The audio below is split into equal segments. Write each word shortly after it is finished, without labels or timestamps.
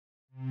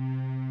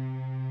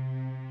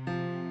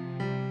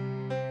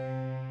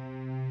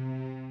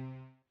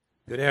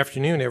Good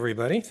afternoon,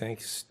 everybody.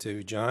 Thanks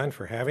to John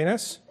for having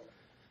us.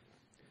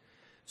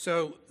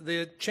 So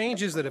the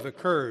changes that have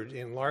occurred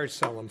in large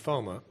cell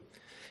lymphoma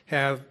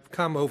have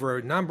come over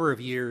a number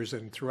of years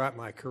and throughout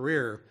my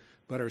career,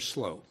 but are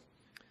slow.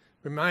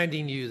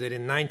 Reminding you that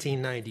in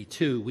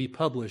 1992, we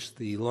published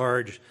the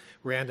large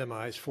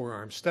randomized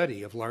four-arm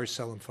study of large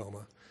cell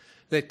lymphoma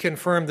that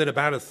confirmed that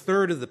about a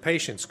third of the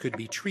patients could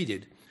be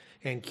treated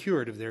and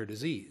cured of their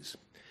disease.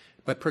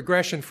 But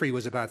progression-free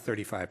was about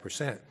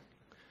 35%.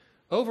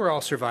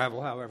 Overall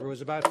survival, however,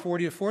 was about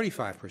 40 to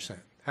 45%.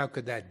 How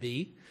could that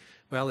be?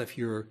 Well, if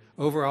your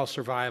overall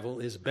survival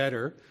is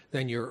better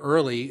than your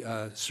early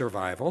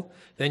survival,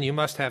 then you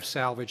must have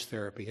salvage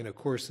therapy. And of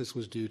course, this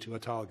was due to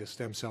autologous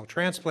stem cell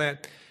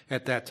transplant,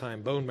 at that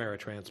time bone marrow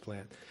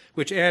transplant,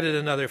 which added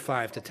another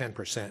 5 to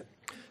 10%.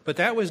 But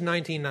that was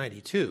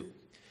 1992.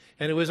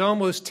 And it was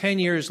almost 10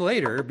 years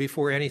later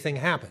before anything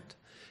happened.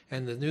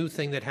 And the new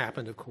thing that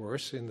happened, of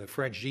course, in the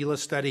French GILA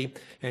study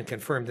and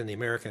confirmed in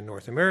the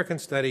North American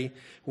study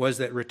was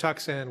that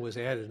Rituxan was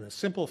added in a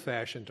simple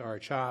fashion to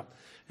R-CHOP,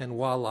 and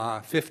voila,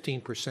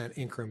 15%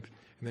 increment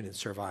in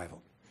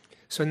survival.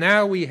 So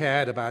now we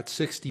had about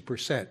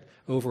 60%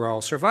 overall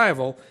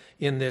survival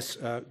in this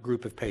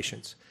group of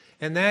patients.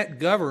 And that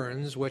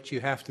governs what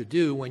you have to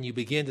do when you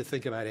begin to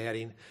think about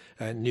adding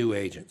new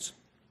agents.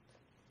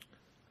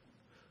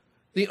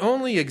 The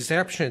only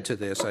exception to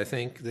this, I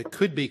think, that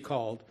could be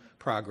called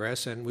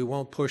progress, and we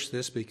won't push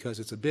this because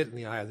it's a bit in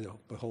the eye of the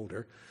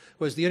beholder,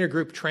 was the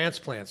Intergroup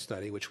transplant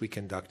study, which we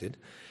conducted.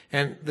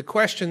 And the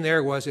question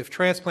there was, if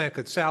transplant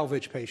could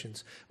salvage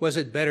patients, was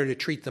it better to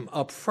treat them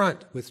up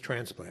front with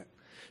transplant?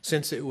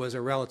 Since it was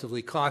a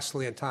relatively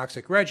costly and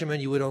toxic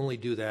regimen, you would only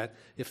do that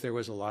if there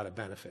was a lot of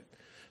benefit.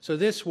 So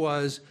this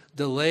was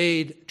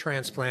delayed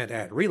transplant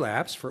at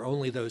relapse for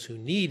only those who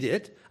need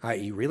it,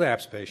 i.e.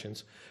 relapse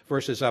patients,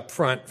 versus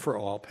upfront for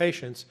all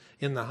patients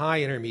in the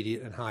high,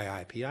 intermediate, and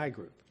high IPI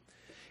group.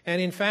 And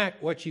in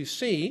fact, what you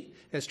see,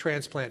 as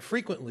transplant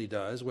frequently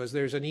does, was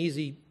there's an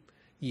easy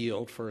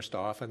yield, first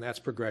off, and that's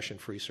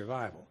progression-free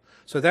survival.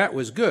 So that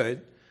was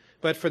good,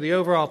 but for the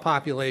overall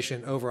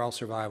population, overall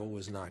survival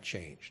was not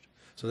changed.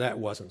 So that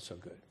wasn't so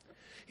good.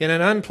 In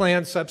an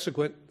unplanned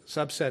subsequent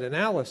subset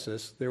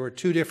analysis, there were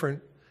two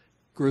different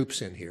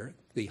groups in here,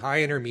 the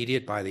high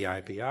intermediate by the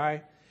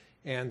IPI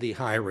and the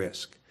high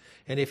risk.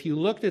 And if you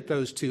looked at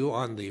those two,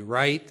 on the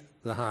right,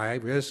 the high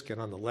risk,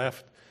 and on the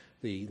left,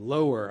 the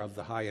lower of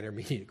the high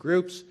intermediate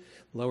groups,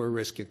 lower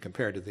risk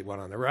compared to the one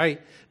on the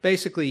right,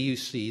 basically you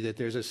see that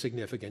there's a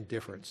significant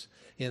difference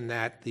in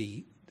that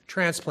the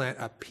transplant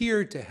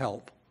appeared to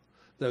help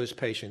those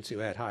patients who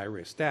had high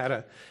risk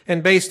data.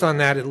 And based on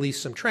that, at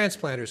least some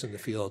transplanters in the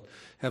field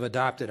have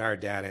adopted our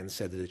data and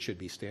said that it should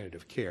be standard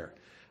of care.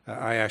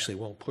 I actually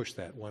won't push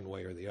that one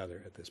way or the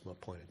other at this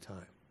point in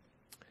time.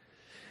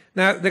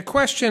 Now, the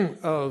question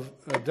of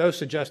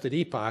dose-adjusted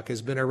epoch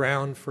has been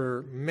around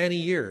for many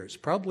years,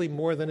 probably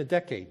more than a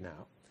decade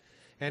now.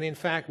 And in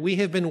fact, we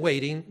have been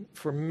waiting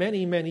for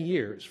many, many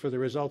years for the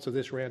results of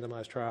this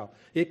randomized trial.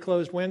 It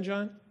closed when,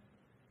 John?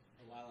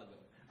 A while ago.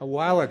 A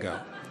while ago.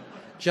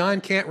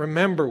 John can't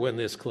remember when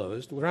this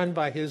closed, run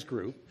by his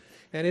group.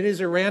 And it is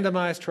a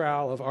randomized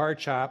trial of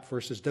R-CHOP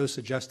versus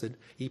dose-adjusted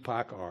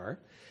epoch R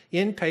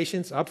in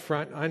patients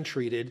upfront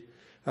untreated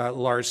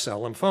large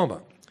cell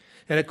lymphoma.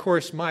 And of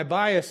course, my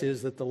bias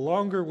is that the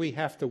longer we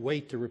have to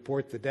wait to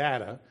report the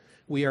data,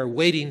 we are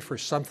waiting for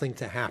something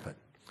to happen,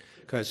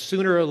 because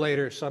sooner or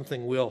later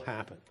something will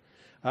happen.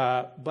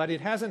 But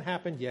it hasn't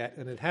happened yet,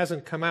 and it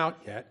hasn't come out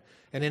yet.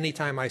 And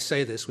anytime I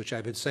say this, which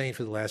I've been saying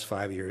for the last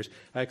 5 years,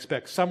 I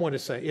expect someone to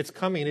say, it's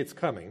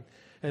coming,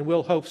 and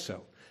we'll hope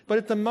so. But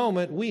at the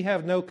moment, we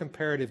have no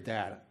comparative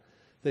data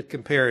that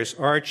compares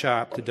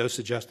R-CHOP to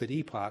dose-adjusted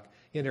epoch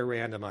in a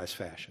randomized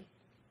fashion.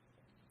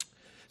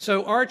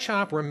 So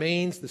R-CHOP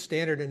remains the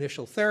standard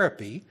initial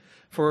therapy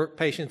for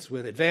patients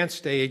with advanced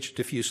stage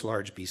diffuse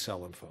large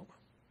B-cell lymphoma.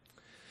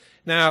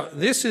 Now,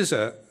 this is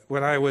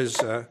when I was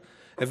a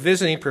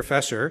visiting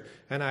professor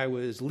and I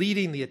was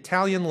leading the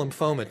Italian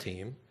lymphoma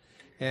team,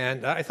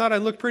 and I thought I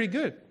looked pretty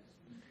good.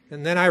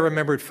 And then I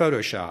remembered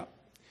Photoshop.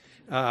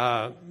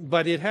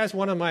 But it has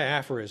one of my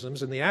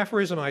aphorisms, and the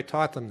aphorism I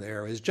taught them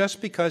there is, just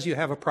because you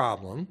have a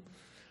problem,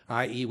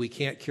 i.e. we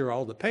can't cure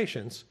all the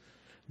patients,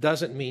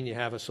 doesn't mean you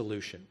have a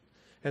solution.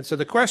 And so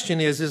the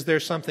question is there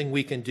something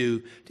we can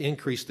do to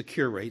increase the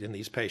cure rate in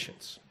these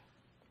patients?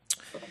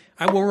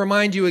 I will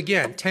remind you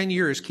again, 10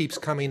 years keeps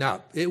coming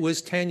up. It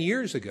was 10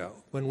 years ago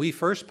when we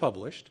first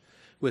published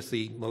with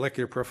the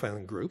molecular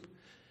profiling group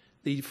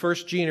the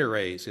first gene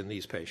arrays in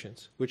these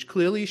patients, which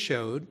clearly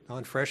showed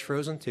on fresh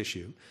frozen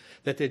tissue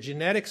that the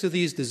genetics of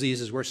these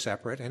diseases were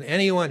separate, and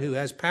anyone who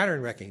has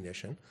pattern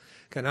recognition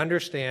can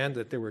understand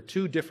that there were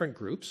two different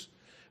groups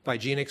by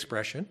gene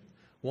expression,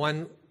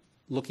 one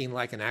looking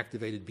like an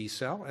activated B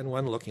cell and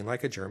one looking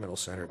like a germinal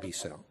center B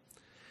cell.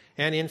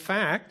 And in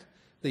fact,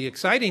 the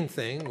exciting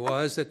thing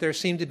was that there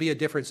seemed to be a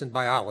difference in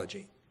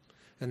biology,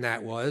 and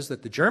that was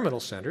that the germinal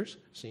centers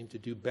seemed to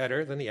do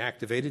better than the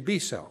activated B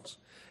cells,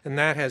 and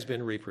that has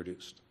been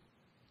reproduced.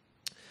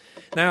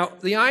 Now,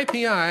 the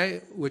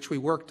IPI, which we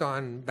worked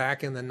on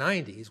back in the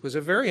 90s, was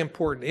a very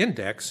important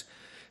index,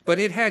 but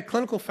it had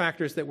clinical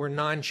factors that were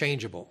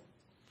non-changeable.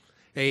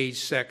 Age,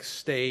 sex,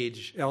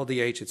 stage,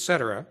 LDH,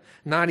 etc.,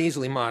 not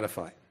easily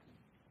modified.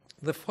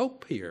 The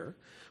hope here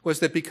was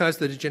that because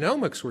the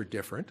genomics were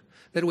different,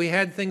 that we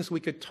had things we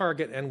could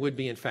target and would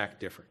be in fact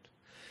different.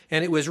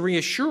 And it was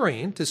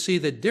reassuring to see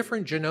that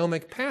different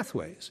genomic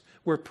pathways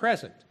were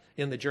present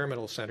in the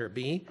germinal center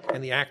B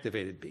and the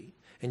activated B,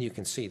 and you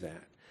can see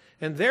that.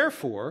 And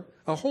therefore,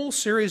 a whole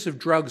series of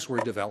drugs were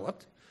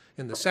developed.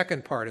 In the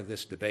second part of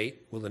this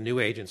debate, will the new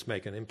agents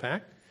make an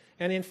impact?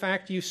 And in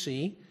fact, you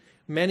see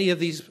many of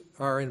these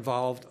are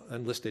involved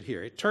and listed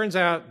here. It turns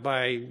out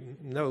by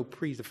no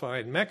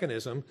predefined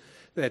mechanism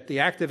that the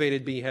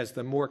activated B has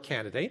the more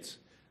candidates.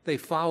 They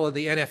follow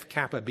the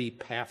NF-kappa B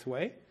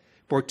pathway,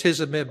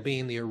 bortezomib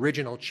being the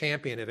original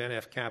champion of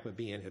NF-kappa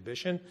B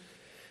inhibition,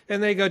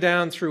 and they go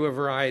down through a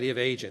variety of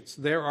agents.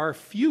 There are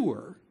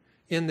fewer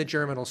in the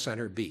germinal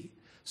center B.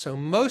 So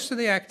most of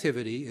the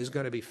activity is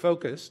going to be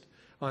focused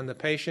on the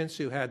patients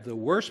who had the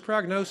worst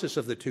prognosis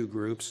of the two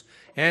groups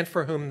and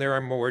for whom there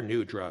are more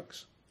new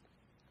drugs.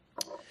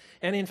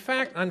 And in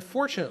fact,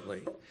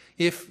 unfortunately,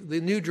 if the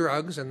new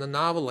drugs and the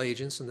novel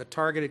agents and the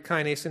targeted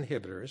kinase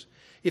inhibitors,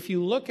 if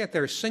you look at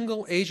their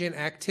single agent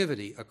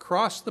activity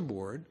across the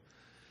board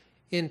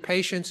in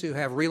patients who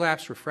have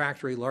relapsed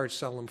refractory large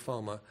cell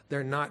lymphoma,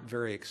 they're not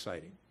very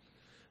exciting.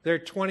 They're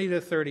 20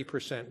 to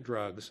 30%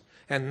 drugs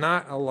and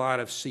not a lot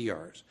of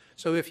CRs.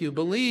 So if you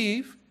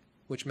believe,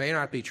 which may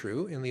not be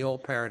true in the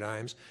old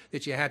paradigms,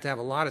 that you had to have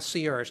a lot of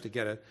CRs to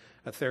get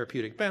a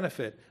therapeutic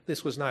benefit,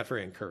 this was not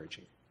very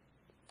encouraging.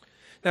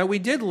 Now, we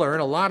did learn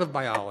a lot of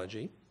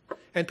biology,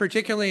 and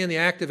particularly in the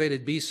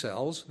activated B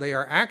cells, they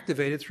are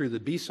activated through the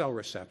B cell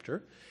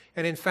receptor,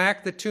 and in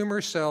fact, the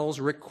tumor cells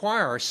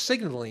require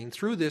signaling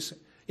through this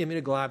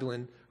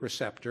immunoglobulin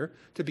receptor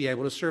to be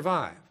able to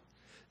survive.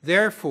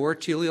 Therefore,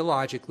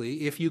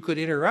 teleologically, if you could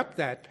interrupt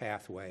that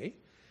pathway,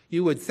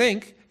 you would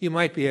think you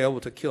might be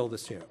able to kill the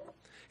tumor.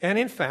 And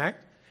in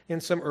fact,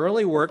 in some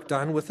early work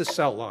done with the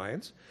cell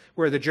lines,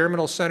 where the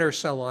germinal center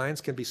cell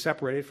lines can be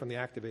separated from the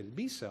activated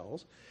B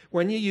cells,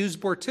 when you use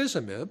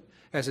bortezomib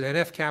as an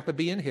NF-kappa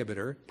B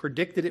inhibitor,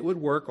 predicted it would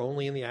work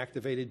only in the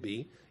activated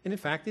B, and in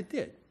fact it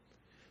did.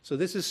 So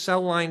this is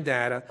cell line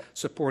data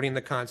supporting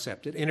the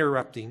concept that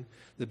interrupting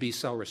the B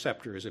cell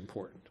receptor is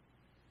important.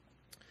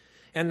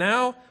 And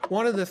now,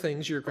 one of the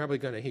things you're probably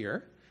going to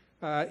hear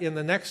in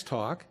the next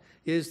talk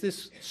is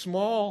this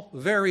small,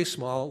 very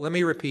small, let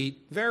me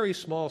repeat, very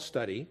small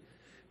study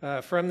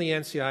from the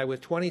NCI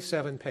with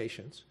 27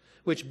 patients,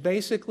 which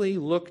basically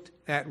looked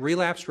at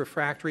relapsed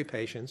refractory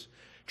patients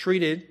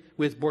treated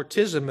with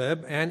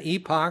bortezomib and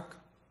epoch,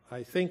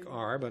 I think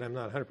R, but I'm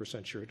not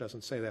 100% sure. It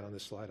doesn't say that on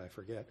this slide. I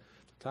forget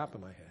off the top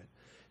of my head.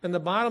 And the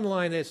bottom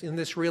line is, in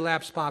this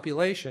relapsed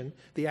population,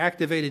 the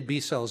activated B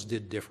cells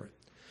did different.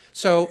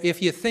 So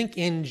if you think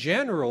in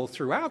general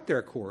throughout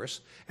their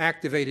course,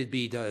 activated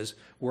B does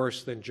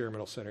worse than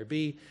germinal center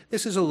B,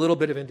 this is a little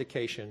bit of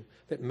indication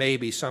that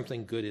maybe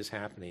something good is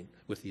happening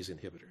with these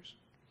inhibitors.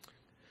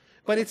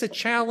 But it's a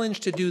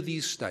challenge to do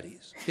these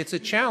studies. It's a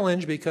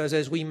challenge because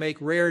as we make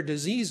rare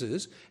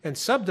diseases and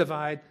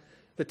subdivide,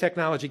 the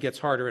technology gets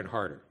harder and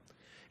harder.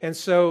 And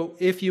so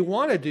if you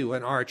want to do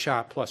an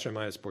R-CHOP plus or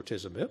minus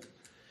bortezomib,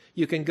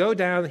 you can go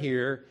down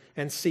here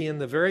and see in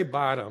the very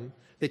bottom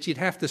that you'd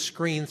have to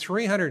screen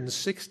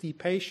 360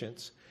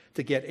 patients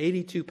to get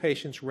 82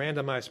 patients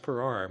randomized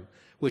per arm,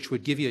 which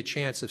would give you a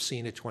chance of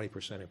seeing a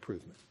 20%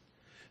 improvement.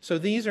 So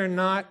these are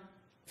not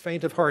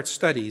faint of heart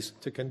studies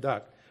to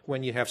conduct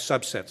when you have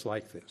subsets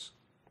like this.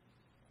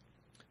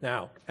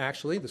 Now,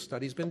 actually, the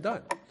study's been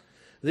done.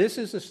 This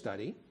is a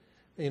study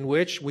in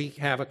which we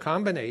have a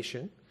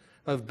combination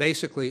of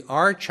basically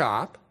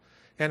R-CHOP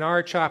and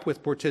R-CHOP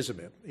with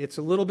bortezomib. It's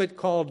a little bit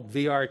called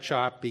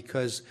VR-CHOP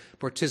because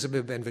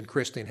bortezomib and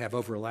vincristine have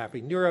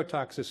overlapping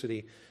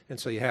neurotoxicity, and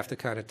so you have to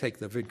kind of take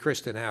the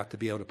vincristine out to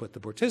be able to put the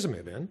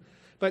bortezomib in.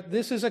 But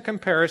this is a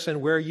comparison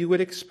where you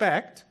would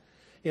expect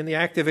in the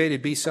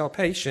activated B-cell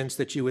patients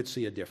that you would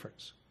see a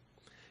difference.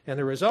 And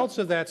the results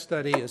of that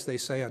study, as they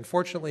say,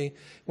 unfortunately,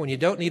 when you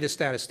don't need a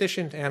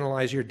statistician to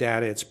analyze your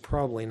data, it's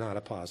probably not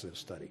a positive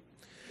study.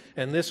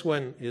 And this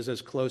one is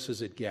as close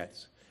as it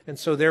gets. And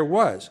so there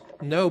was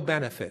no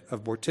benefit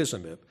of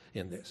bortezomib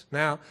in this.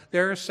 Now,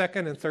 there are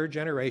second and third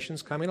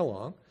generations coming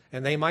along,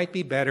 and they might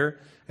be better,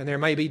 and there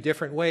might be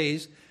different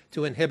ways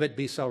to inhibit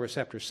B-cell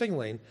receptor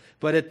signaling,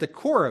 but at the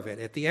core of it,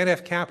 at the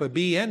NF-kappa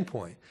B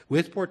endpoint,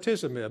 with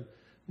bortezomib,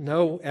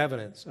 no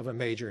evidence of a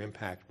major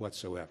impact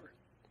whatsoever.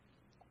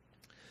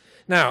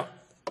 Now,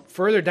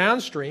 further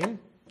downstream,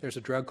 there's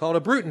a drug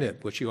called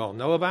ibrutinib, which you all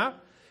know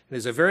about. It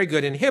is a very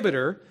good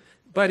inhibitor,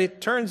 but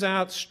it turns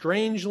out,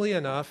 strangely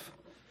enough,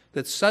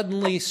 that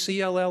suddenly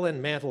CLL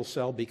and mantle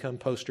cell become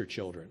poster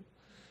children.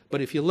 But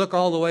if you look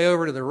all the way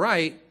over to the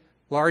right,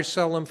 large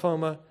cell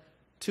lymphoma,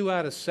 2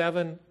 out of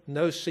 7,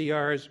 no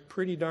CRs,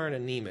 pretty darn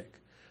anemic.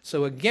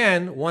 So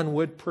again, one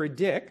would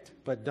predict,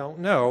 but don't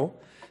know,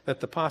 that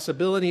the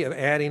possibility of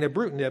adding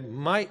ibrutinib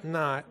might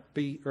not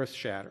be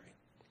earth-shattering.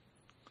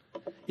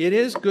 It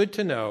is good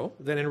to know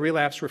that in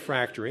relapse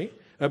refractory,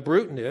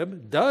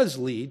 ibrutinib does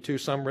lead to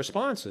some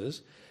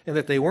responses and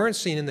that they weren't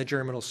seen in the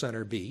germinal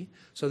center B.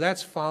 So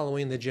that's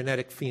following the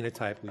genetic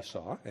phenotype we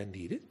saw and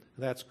needed.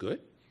 That's good.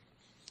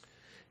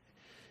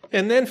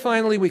 And then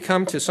finally, we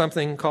come to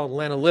something called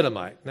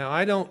lenalidomide. Now,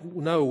 I don't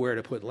know where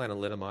to put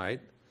lenalidomide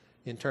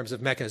in terms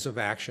of mechanism of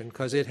action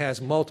because it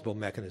has multiple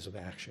mechanisms of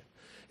action.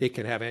 It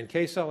can have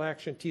NK cell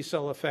action, T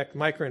cell effect,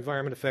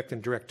 microenvironment effect,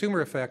 and direct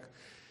tumor effect.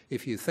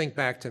 If you think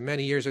back to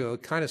many years ago,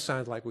 it kind of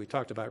sounded like we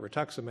talked about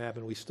rituximab,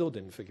 and we still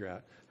didn't figure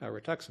out how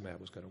rituximab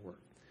was going to work.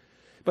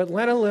 But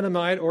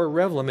lenalidomide or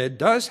Revlimid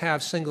does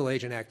have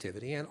single-agent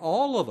activity, and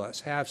all of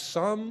us have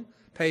some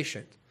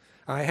patient.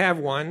 I have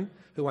one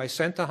who I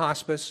sent to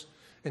hospice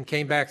and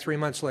came back 3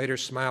 months later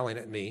smiling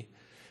at me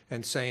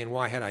and saying,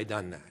 why had I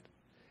done that?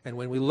 And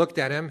when we looked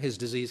at him, his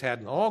disease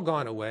hadn't all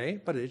gone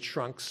away, but it had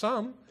shrunk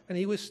some, and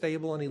he was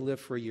stable, and he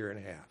lived for 1.5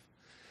 years.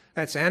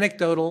 That's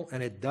anecdotal,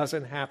 and it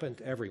doesn't happen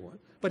to everyone,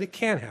 but it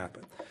can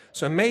happen.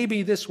 So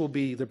maybe this will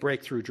be the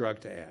breakthrough drug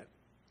to add.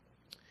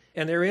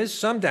 And there is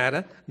some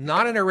data,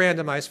 not in a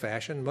randomized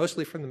fashion,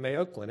 mostly from the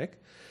Mayo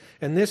Clinic,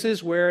 and this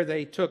is where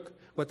they took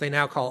what they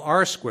now call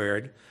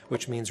R-squared,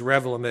 which means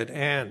Revlimid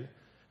and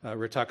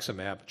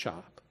rituximab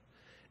CHOP.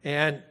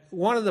 And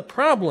one of the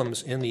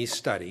problems in these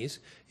studies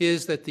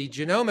is that the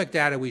genomic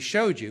data we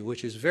showed you,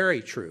 which is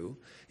very true,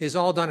 is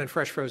all done in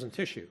fresh frozen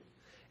tissue.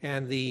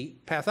 And the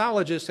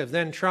pathologists have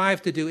then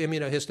tried to do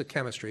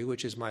immunohistochemistry,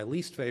 which is my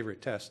least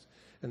favorite test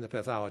in the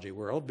pathology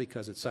world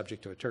because it's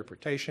subject to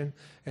interpretation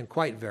and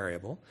quite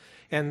variable.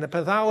 And the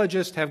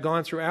pathologists have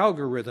gone through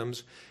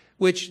algorithms,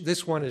 which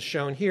this one is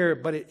shown here,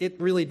 but it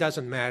really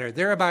doesn't matter.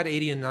 They're about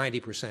 80 and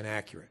 90%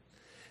 accurate.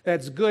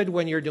 That's good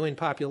when you're doing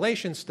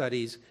population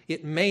studies.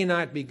 It may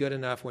not be good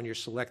enough when you're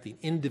selecting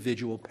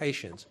individual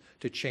patients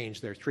to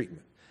change their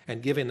treatment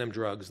and giving them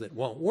drugs that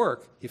won't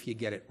work if you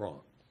get it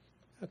wrong.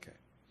 Okay.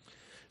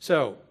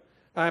 So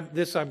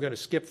this I'm going to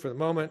skip for the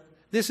moment.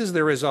 This is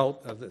the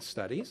result of the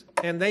studies,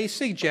 and they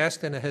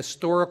suggest in a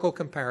historical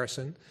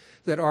comparison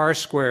that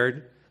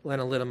R-squared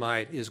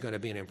lenalidomide is going to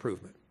be an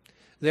improvement.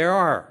 There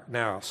are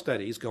now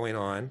studies going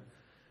on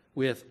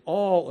with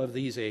all of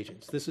these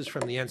agents. This is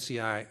from the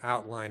NCI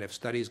outline of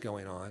studies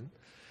going on.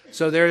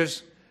 So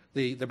there's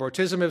the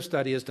bortezomib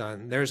study is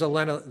done. There's a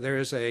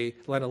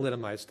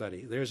lenalidomide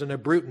study. There's an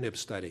ibrutinib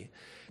study.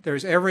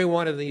 There's every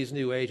one of these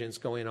new agents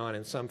going on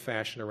in some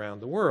fashion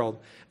around the world.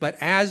 But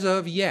as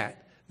of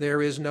yet,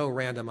 there is no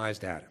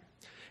randomized data.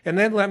 And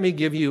then let me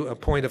give you a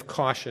point of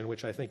caution,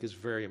 which I think is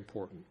very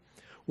important.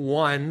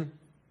 One,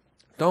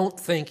 don't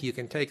think you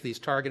can take these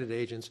targeted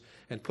agents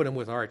and put them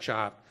with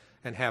R-CHOP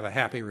and have a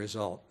happy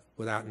result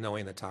without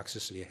knowing the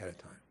toxicity ahead of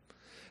time.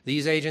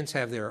 These agents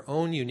have their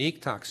own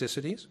unique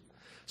toxicities.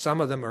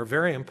 Some of them are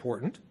very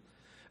important.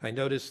 I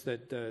noticed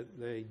that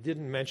they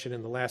didn't mention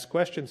in the last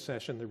question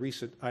session the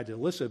recent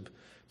idelalisib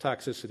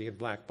toxicity and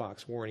black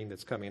box warning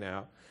that's coming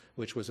out,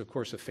 which was, of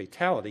course, a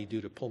fatality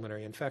due to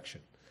pulmonary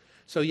infection.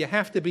 So you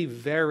have to be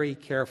very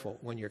careful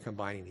when you're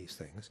combining these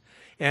things.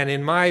 And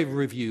in my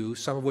review,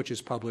 some of which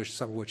is published,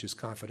 some of which is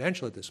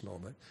confidential at this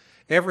moment,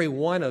 every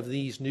one of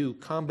these new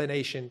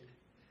combination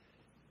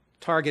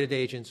targeted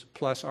agents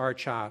plus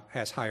R-CHOP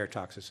has higher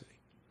toxicity.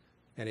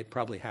 And it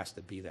probably has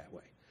to be that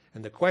way.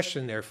 And the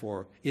question,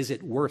 therefore, is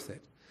it worth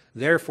it?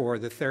 Therefore,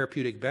 the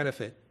therapeutic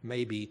benefit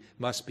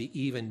must be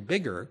even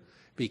bigger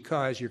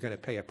because you're going to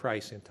pay a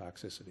price in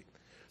toxicity.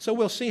 So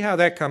we'll see how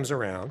that comes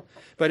around.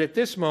 But at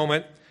this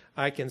moment,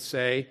 I can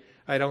say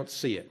I don't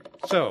see it.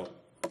 So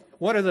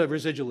what are the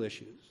residual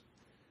issues?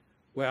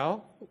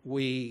 Well,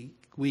 we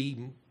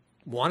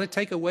want to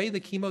take away the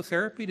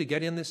chemotherapy to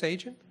get in this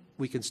agent.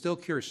 We can still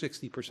cure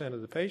 60%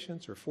 of the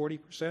patients or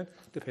 40%,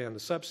 depending on the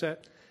subset.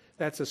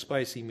 That's a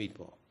spicy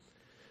meatball.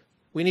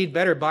 We need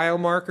better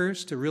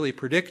biomarkers to really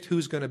predict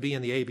who's going to be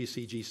in the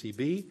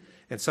ABC-GCB,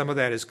 and some of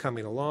that is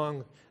coming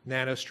along.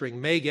 NanoString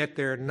may get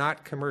there,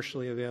 not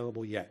commercially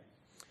available yet.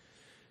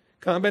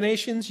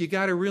 Combinations, you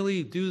got to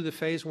really do the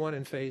phase 1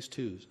 and phase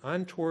 2s.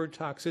 Untoward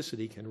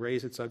toxicity can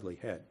raise its ugly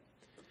head.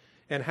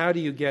 And how do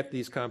you get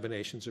these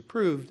combinations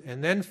approved?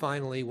 And then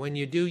finally, when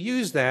you do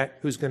use that,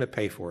 who's going to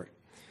pay for it?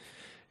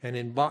 And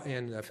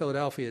in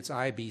Philadelphia, it's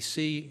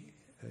IBC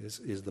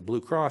is the Blue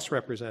Cross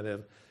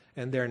representative,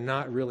 and they're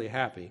not really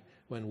happy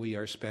when we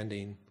are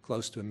spending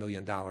close to $1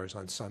 million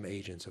on some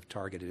agents of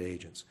targeted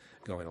agents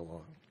going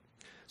along.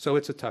 So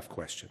it's a tough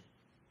question.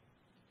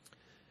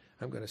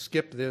 I'm going to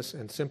skip this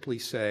and simply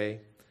say,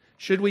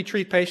 should we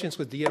treat patients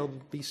with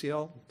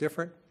DLBCL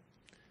different?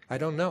 I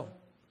don't know.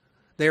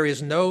 There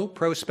is no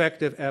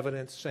prospective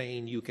evidence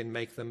saying you can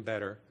make them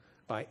better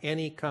by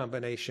any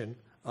combination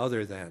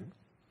other than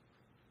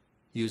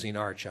using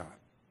R-CHOP.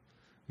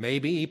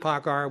 Maybe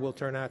epoch-R will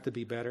turn out to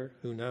be better,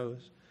 who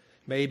knows?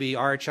 Maybe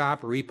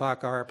R-CHOP or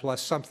epoch-R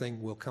plus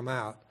something will come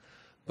out.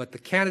 But the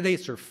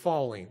candidates are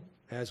falling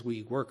as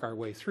we work our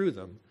way through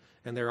them,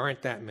 and there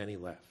aren't that many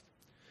left.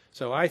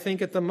 So I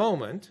think at the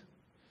moment,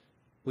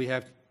 we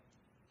have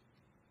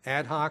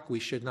ad hoc, we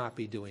should not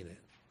be doing it.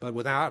 But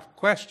without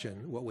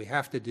question, what we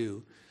have to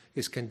do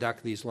is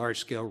conduct these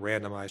large-scale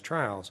randomized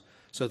trials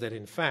so that,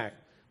 in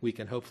fact, we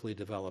can hopefully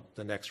develop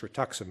the next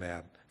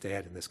rituximab to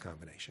add in this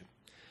combination.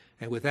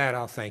 And with that,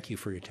 I'll thank you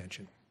for your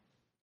attention.